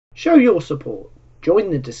Show your support.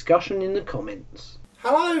 Join the discussion in the comments.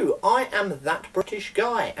 Hello, I am That British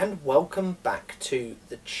Guy and welcome back to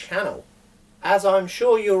the channel. As I'm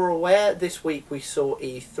sure you're aware, this week we saw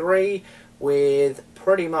E3 with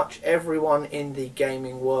pretty much everyone in the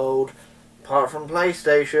gaming world, apart from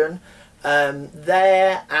PlayStation,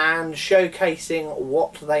 there and showcasing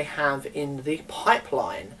what they have in the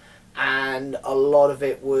pipeline. And a lot of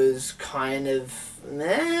it was kind of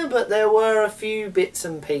meh, but there were a few bits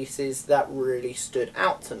and pieces that really stood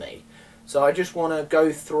out to me. So I just want to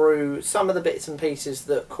go through some of the bits and pieces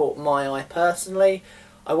that caught my eye personally.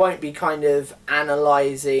 I won't be kind of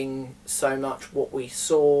analysing so much what we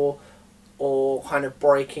saw or kind of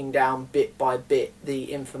breaking down bit by bit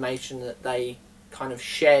the information that they kind of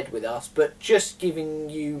shared with us, but just giving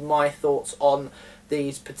you my thoughts on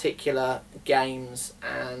these particular games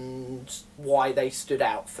and why they stood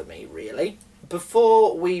out for me, really.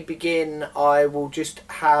 Before we begin, I will just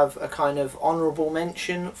have a kind of honourable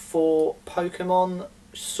mention for Pokemon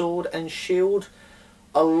Sword and Shield.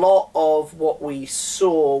 A lot of what we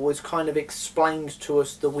saw was kind of explained to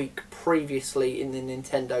us the week previously in the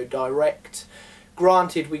Nintendo Direct.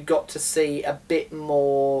 Granted, we got to see a bit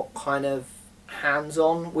more kind of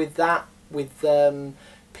hands-on with that, with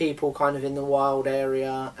people kind of in the wild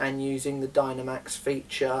area and using the Dynamax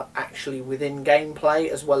feature actually within gameplay,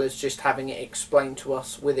 as well as just having it explained to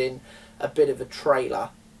us within a bit of a trailer.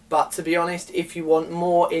 But to be honest, if you want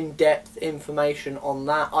more in-depth information on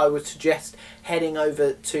that, I would suggest heading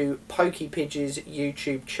over to PokePidge's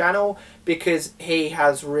YouTube channel, because he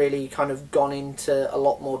has really kind of gone into a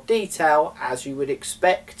lot more detail, as you would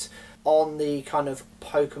expect, on the kind of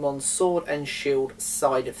Pokemon Sword and Shield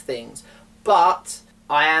side of things. But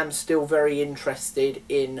I am still very interested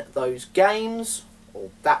in those games, or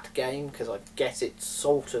that game, because I guess it's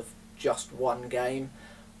sort of just one game.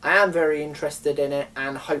 I am very interested in it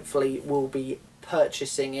and hopefully will be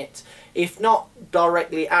purchasing it, if not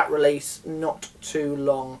directly at release, not too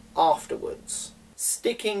long afterwards.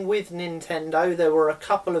 Sticking with Nintendo, there were a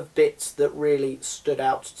couple of bits that really stood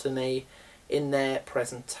out to me in their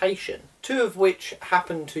presentation, two of which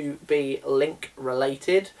happen to be Link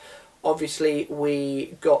related. Obviously,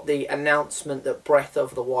 we got the announcement that Breath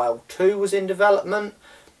of the Wild 2 was in development.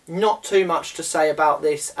 Not too much to say about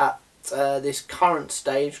this at this current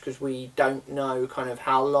stage, because we don't know kind of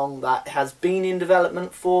how long that has been in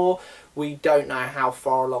development for. We don't know how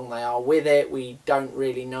far along they are with it. We don't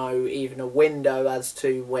really know even a window as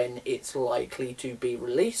to when it's likely to be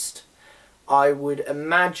released. I would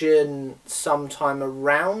imagine sometime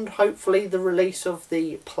around, hopefully, the release of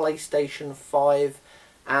the PlayStation 5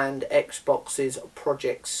 and Xbox's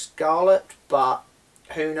Project Scarlet, but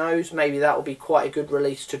who knows, maybe that will be quite a good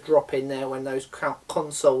release to drop in there when those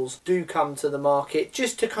consoles do come to the market,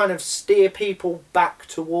 just to kind of steer people back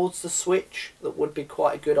towards the Switch. That would be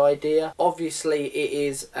quite a good idea. Obviously, it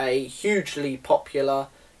is a hugely popular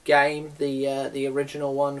game, the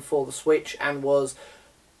original one for the Switch, and was,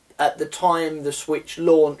 at the time the Switch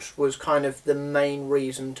launched, was kind of the main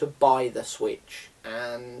reason to buy the Switch.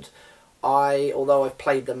 And although I've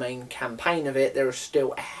played the main campaign of it, there is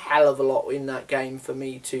still a hell of a lot in that game for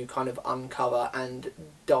me to kind of uncover and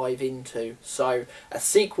dive into. So a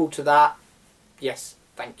sequel to that, yes,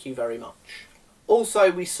 thank you very much.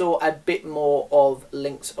 Also, we saw a bit more of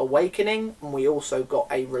Link's Awakening, and we also got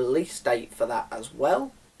a release date for that as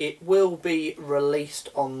well. It will be released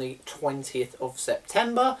on the 20th of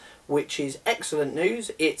September, which is excellent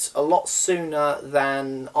news. It's a lot sooner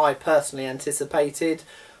than I personally anticipated.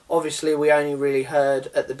 Obviously, we only really heard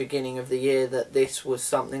at the beginning of the year that this was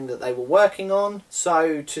something that they were working on.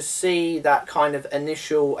 So to see that kind of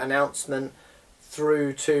initial announcement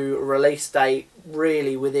through to release date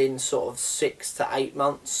really within sort of 6 to 8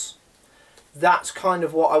 months, that's kind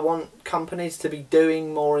of what I want companies to be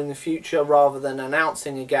doing more in the future, rather than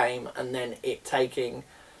announcing a game and then it taking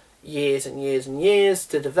years and years and years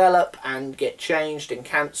to develop and get changed and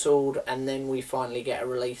cancelled, and then we finally get a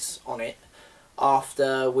release on it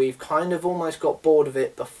after we've kind of almost got bored of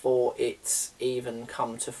it before it's even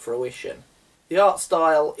come to fruition. The art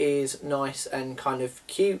style is nice and kind of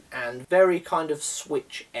cute and very kind of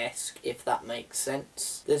Switch-esque, if that makes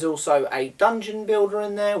sense. There's also a dungeon builder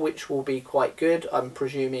in there, which will be quite good. I'm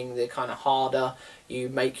presuming the kind of harder you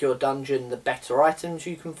make your dungeon, the better items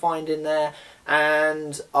you can find in there.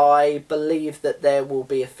 And I believe that there will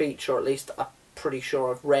be a feature, at least pretty sure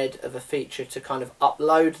I've read of a feature, to kind of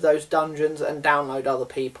upload those dungeons and download other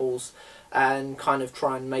people's, and kind of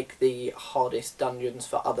try and make the hardest dungeons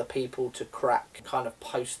for other people to crack, kind of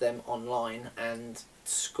post them online and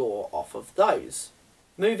score off of those.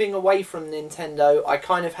 Moving away from Nintendo, I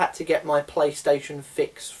kind of had to get my PlayStation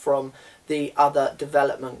fix from the other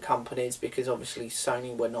development companies because obviously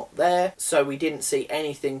Sony were not there, so we didn't see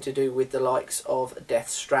anything to do with the likes of Death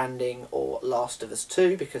Stranding or Last of Us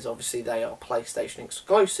 2 because obviously they are PlayStation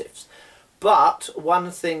exclusives. But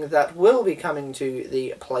one thing that will be coming to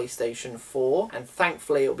the PlayStation 4, and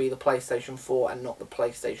thankfully it'll be the PlayStation 4 and not the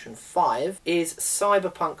PlayStation 5, is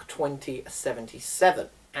Cyberpunk 2077.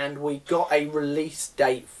 And we got a release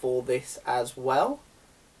date for this as well,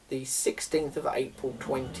 the 16th of April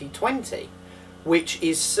 2020, which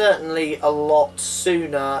is certainly a lot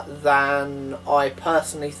sooner than I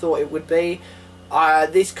personally thought it would be.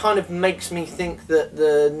 This kind of makes me think that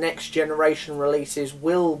the next generation releases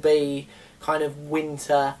will be kind of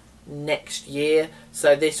winter next year,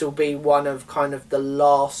 so this will be one of kind of the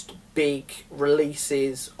last big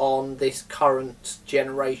releases on this current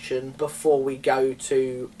generation before we go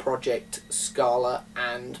to Project Scarlet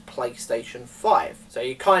and PlayStation 5. So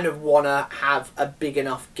you kind of want to have a big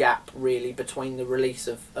enough gap really between the release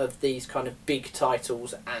of these kind of big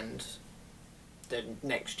titles and the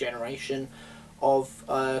next generation of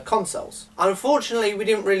consoles. Unfortunately, we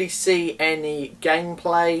didn't really see any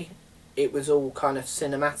gameplay. It was all kind of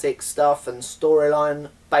cinematic stuff and storyline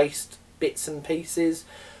based bits and pieces.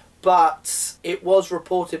 But it was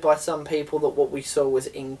reported by some people that what we saw was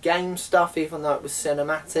in-game stuff, even though it was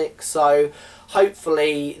cinematic. So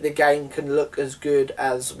hopefully the game can look as good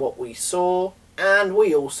as what we saw. And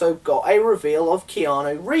we also got a reveal of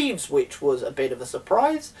Keanu Reeves, which was a bit of a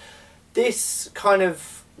surprise. This kind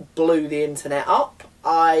of blew the internet up.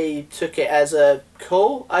 I took it as a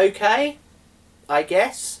cool, okay, I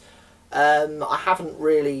guess. I haven't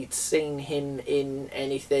really seen him in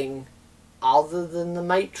anything other than The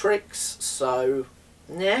Matrix, so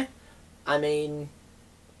yeah, I mean,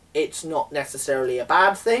 it's not necessarily a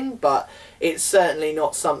bad thing, but it's certainly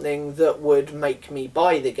not something that would make me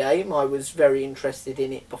buy the game. I was very interested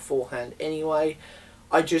in it beforehand anyway.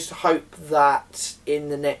 I just hope that in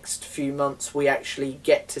the next few months we actually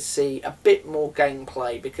get to see a bit more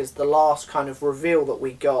gameplay, because the last kind of reveal that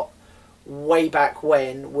we got way back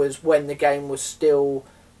when was when the game was still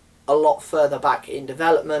a lot further back in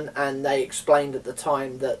development, and they explained at the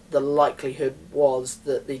time that the likelihood was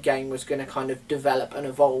that the game was going to kind of develop and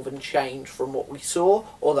evolve and change from what we saw,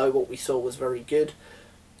 although what we saw was very good.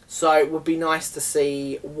 So it would be nice to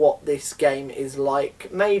see what this game is like,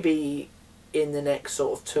 maybe in the next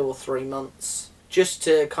sort of 2 or 3 months, just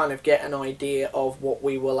to kind of get an idea of what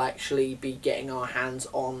we will actually be getting our hands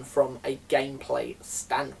on from a gameplay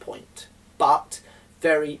standpoint. But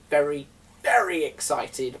very, very, very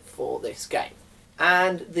excited for this game.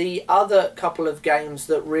 And the other couple of games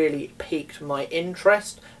that really piqued my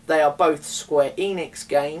interest, they are both Square-Enix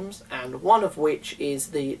games, and one of which is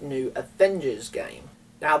the new Avengers game.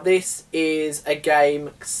 Now this is a game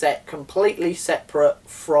set completely separate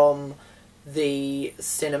from the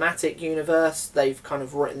cinematic universe. They've kind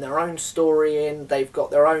of written their own story in, they've got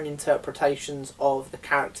their own interpretations of the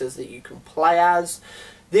characters that you can play as.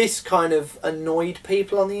 This kind of annoyed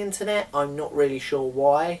people on the internet. I'm not really sure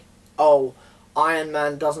why. Oh, Iron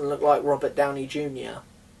Man doesn't look like Robert Downey Jr.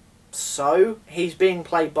 So, he's being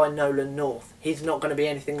played by Nolan North. He's not going to be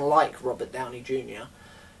anything like Robert Downey Jr.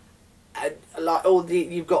 And, like,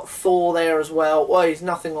 you've got Thor there as well. Well, he's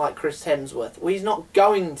nothing like Chris Hemsworth. Well, he's not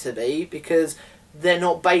going to be, because they're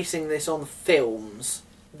not basing this on films.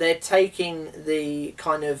 They're taking the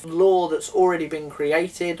kind of lore that's already been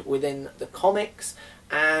created within the comics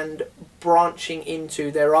and branching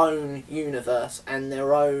into their own universe and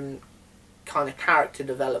their own kind of character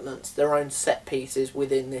developments, their own set pieces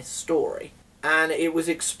within this story. And it was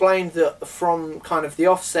explained that from kind of the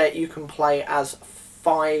offset you can play as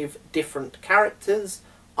 5 different characters: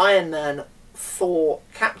 Iron Man, Thor,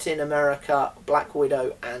 Captain America, Black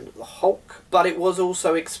Widow and the Hulk. But it was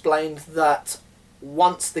also explained that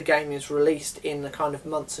once the game is released in the kind of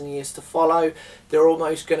months and years to follow, they're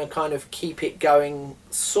almost going to kind of keep it going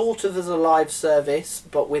sort of as a live service,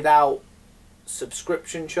 but without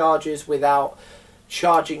subscription charges, without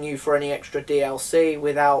charging you for any extra DLC,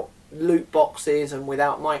 without loot boxes and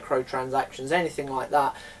without microtransactions, anything like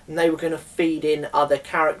that. And they were going to feed in other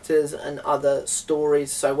characters and other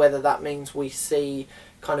stories, so whether that means we see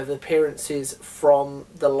kind of appearances from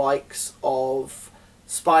the likes of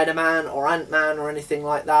Spider-Man or Ant-Man or anything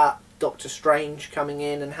like that, Doctor Strange coming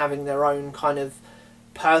in and having their own kind of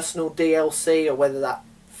personal DLC, or whether that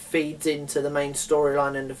feeds into the main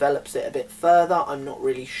storyline and develops it a bit further, I'm not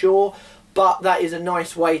really sure. But that is a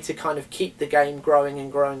nice way to kind of keep the game growing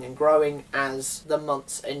and growing and growing as the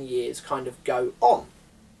months and years kind of go on.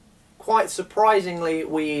 quite surprisingly,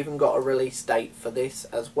 we even got a release date for this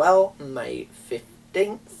as well, May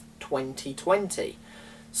 15th, 2020.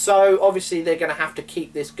 So obviously they're going to have to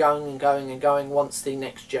keep this going and going and going once the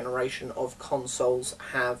next generation of consoles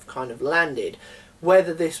have kind of landed.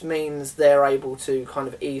 Whether this means they're able to kind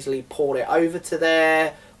of easily port it over to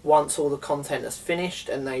there once all the content is finished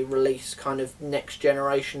and they release kind of next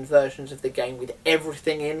generation versions of the game with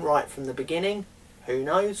everything in right from the beginning, who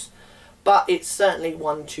knows. But it's certainly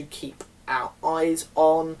one to keep our eyes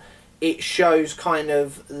on. It shows kind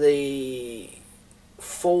of the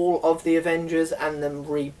fall of the Avengers and them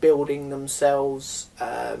rebuilding themselves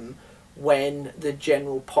when the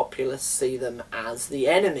general populace see them as the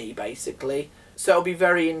enemy, basically. So it'll be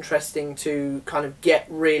very interesting to kind of get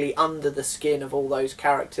really under the skin of all those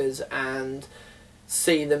characters and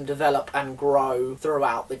see them develop and grow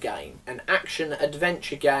throughout the game. An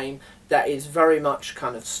action-adventure game that is very much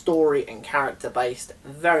kind of story and character based,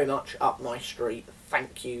 very much up my street.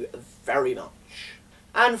 Thank you very much.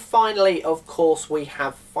 And finally, of course, we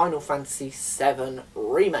have Final Fantasy VII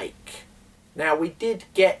Remake. Now, we did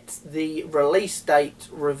get the release date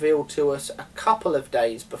revealed to us a couple of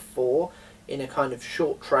days before in a kind of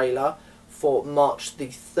short trailer for March the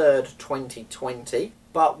 3rd, 2020.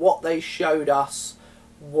 But what they showed us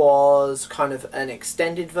was kind of an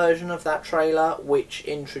extended version of that trailer, which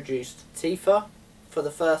introduced Tifa for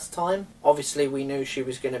the first time. Obviously, we knew she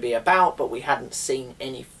was going to be about, but we hadn't seen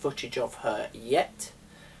any footage of her yet.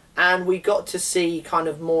 And we got to see kind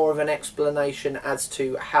of more of an explanation as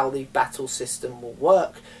to how the battle system will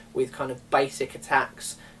work, with kind of basic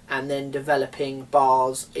attacks and then developing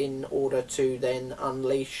bars in order to then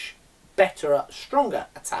unleash better, stronger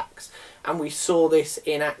attacks. And we saw this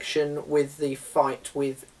in action with the fight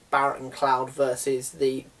with Barret and Cloud versus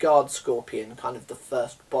the Guard Scorpion, kind of the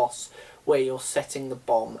first boss, where you're setting the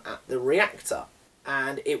bomb at the reactor.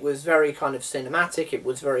 And it was very kind of cinematic, it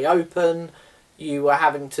was very open. You were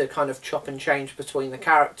having to kind of chop and change between the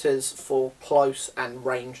characters for close and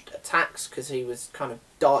ranged attacks, because he was kind of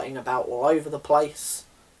darting about all over the place.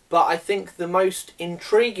 But I think the most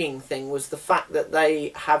intriguing thing was the fact that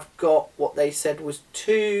they have got what they said was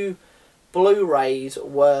 2 Blu-rays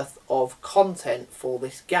worth of content for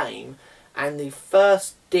this game, and the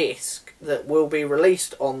first disc that will be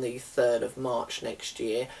released on the 3rd of March next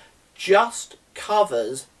year just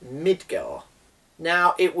covers Midgar.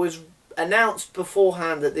 Now, it was announced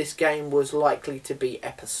beforehand that this game was likely to be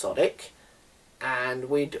episodic, and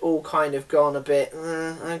we'd all kind of gone a bit,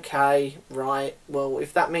 okay, right, well,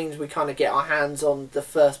 if that means we kind of get our hands on the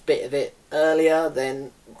first bit of it earlier,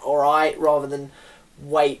 then alright, rather than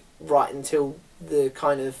wait right until the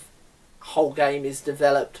kind of whole game is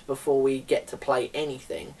developed before we get to play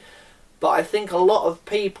anything. But I think a lot of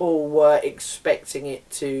people were expecting it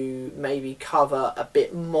to maybe cover a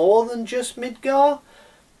bit more than just Midgar,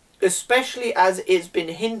 especially as it's been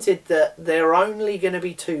hinted that there are only going to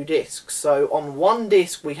be 2 discs. So on one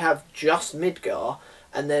disc we have just Midgar,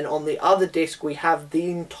 and then on the other disc we have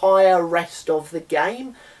the entire rest of the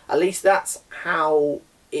game. At least that's how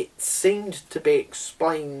it seemed to be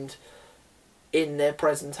explained in their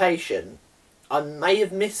presentation. I may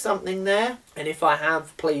have missed something there, and if I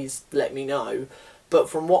have, please let me know. But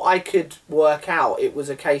from what I could work out, it was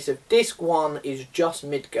a case of disc 1 is just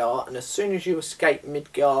Midgar, and as soon as you escape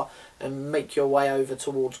Midgar and make your way over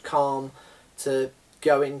towards Calm to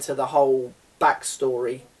go into the whole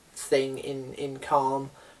backstory thing in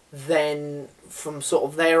Calm, then from sort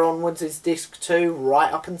of there onwards is disc 2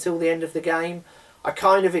 right up until the end of the game. I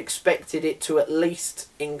kind of expected it to at least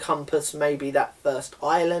encompass maybe that first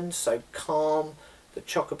island, so Calm, the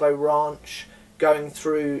Chocobo Ranch, going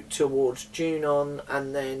through towards Junon,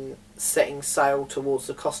 and then setting sail towards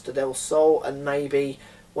the Costa del Sol, and maybe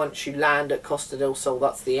once you land at Costa del Sol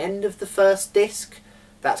that's the end of the first disc.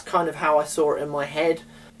 That's kind of how I saw it in my head.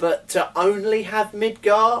 But to only have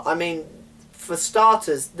Midgar, I mean, for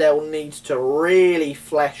starters, they'll need to really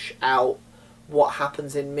flesh out what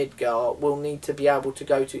happens in Midgar. We'll need to be able to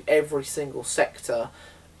go to every single sector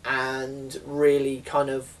and really kind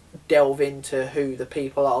of delve into who the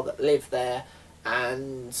people are that live there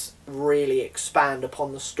and really expand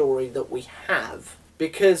upon the story that we have.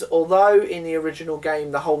 Because although in the original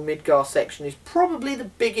game the whole Midgar section is probably the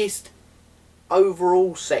biggest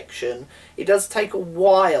overall section, it does take a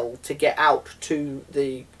while to get out to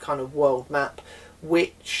the kind of world map,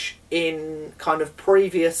 which in kind of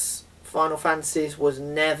previous Final Fantasies was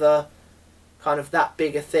never kind of that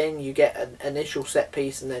big a thing. You get an initial set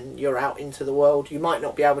piece and then you're out into the world. You might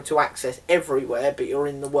not be able to access everywhere, but you're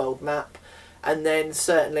in the world map. And then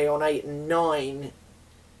certainly on 8 and 9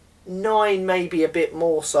 maybe a bit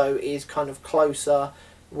more so, is kind of closer.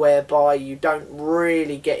 whereby you don't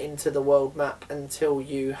really get into the world map until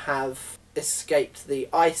you have escaped the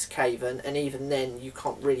ice cavern, and even then you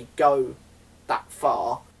can't really go that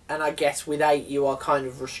far. And I guess with 8 you are kind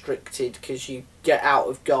of restricted because you get out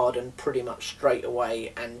of Garden pretty much straight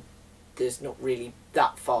away, and there's not really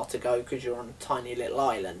that far to go because you're on a tiny little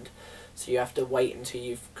island. So you have to wait until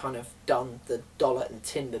you've kind of done the Dollet and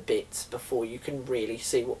Timber bits before you can really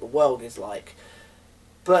see what the world is like.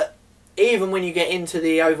 But even when you get into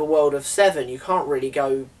the overworld of 7, you can't really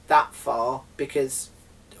go that far because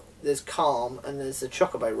there's Calm and there's the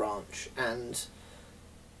Chocobo Ranch, and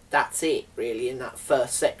that's it really in that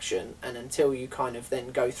first section. And until you kind of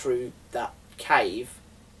then go through that cave,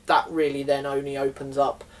 that really then only opens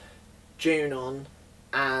up Junon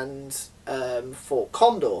and Fort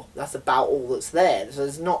Condor. That's about all that's there. So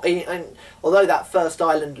there's not, and although that first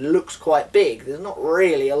island looks quite big, there's not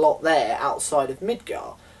really a lot there outside of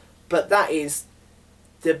Midgar. But that is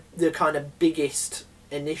the kind of biggest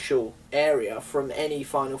initial area from any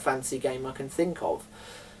Final Fantasy game I can think of.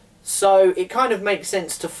 So it kind of makes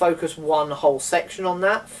sense to focus one whole section on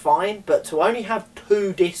that, fine, but to only have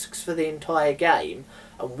 2 discs for the entire game,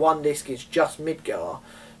 and 1 disc is just Midgar,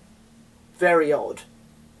 very odd.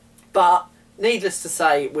 But needless to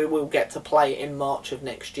say, we will get to play it in March of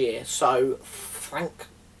next year, so thank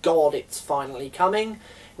God it's finally coming.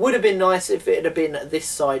 Would have been nice if it had been this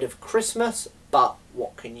side of Christmas, but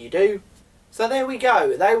what can you do? So there we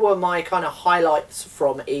go. They were my kind of highlights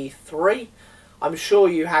from E3. I'm sure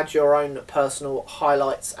you had your own personal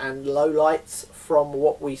highlights and lowlights from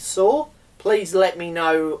what we saw. Please let me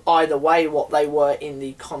know either way what they were in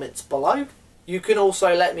the comments below. You can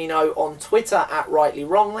also let me know on Twitter at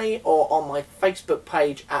RightlyWrongly or on my Facebook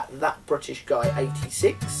page at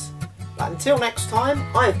ThatBritishGuy86. But until next time,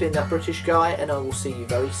 I have been That British Guy, and I will see you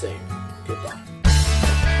very soon. Goodbye.